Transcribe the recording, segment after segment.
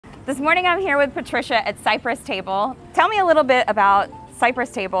This morning I'm here with Patricia at Cypress Table. Tell me a little bit about Cypress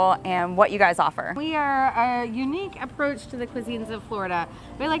Table and what you guys offer. We are a unique approach to the cuisines of Florida.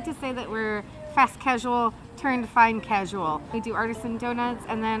 We like to say that we're fast casual turned fine casual. We do artisan donuts,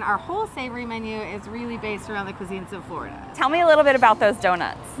 and then our whole savory menu is really based around the cuisines of Florida. Tell me a little bit about those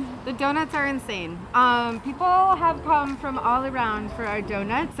donuts. The donuts are insane. People have come from all around for our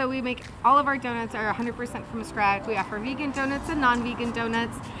donuts. So we make all of our donuts are 100% from scratch. We offer vegan donuts and non-vegan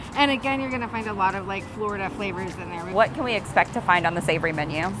donuts. And again, you're gonna find a lot of like Florida flavors in there. What can we expect to find on the savory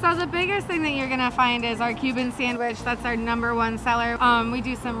menu? So the biggest thing that you're gonna find is our Cuban sandwich. That's our #1 seller. We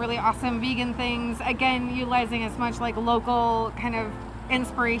do some really awesome vegan things. Again, utilizing as much like local kind of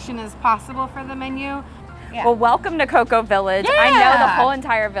inspiration as possible for the menu. Yeah. Well, welcome to Cocoa Village. Yeah. I know the whole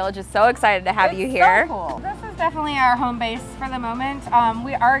entire village is so excited to have you here. So cool. This is definitely our home base for the moment.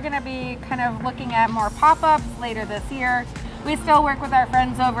 We are going to be kind of looking at more pop-ups later this year. We still work with our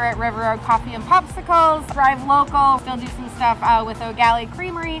friends over at River Road Coffee and Popsicles, Thrive Local, still do some stuff with O'Galley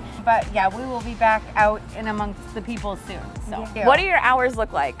Creamery. But yeah, we will be back out and amongst the people soon. So. Yeah. What do your hours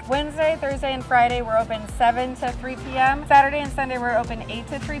look like? Wednesday, Thursday, and Friday we're open 7 to 3 p.m. Saturday and Sunday we're open 8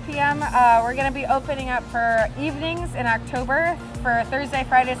 to 3 p.m. We're going to be opening up for evenings in October for Thursday,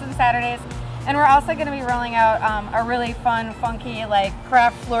 Fridays, and Saturdays. And we're also going to be rolling out a really fun, funky, like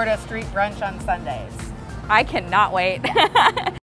craft Florida street brunch on Sundays. I cannot wait.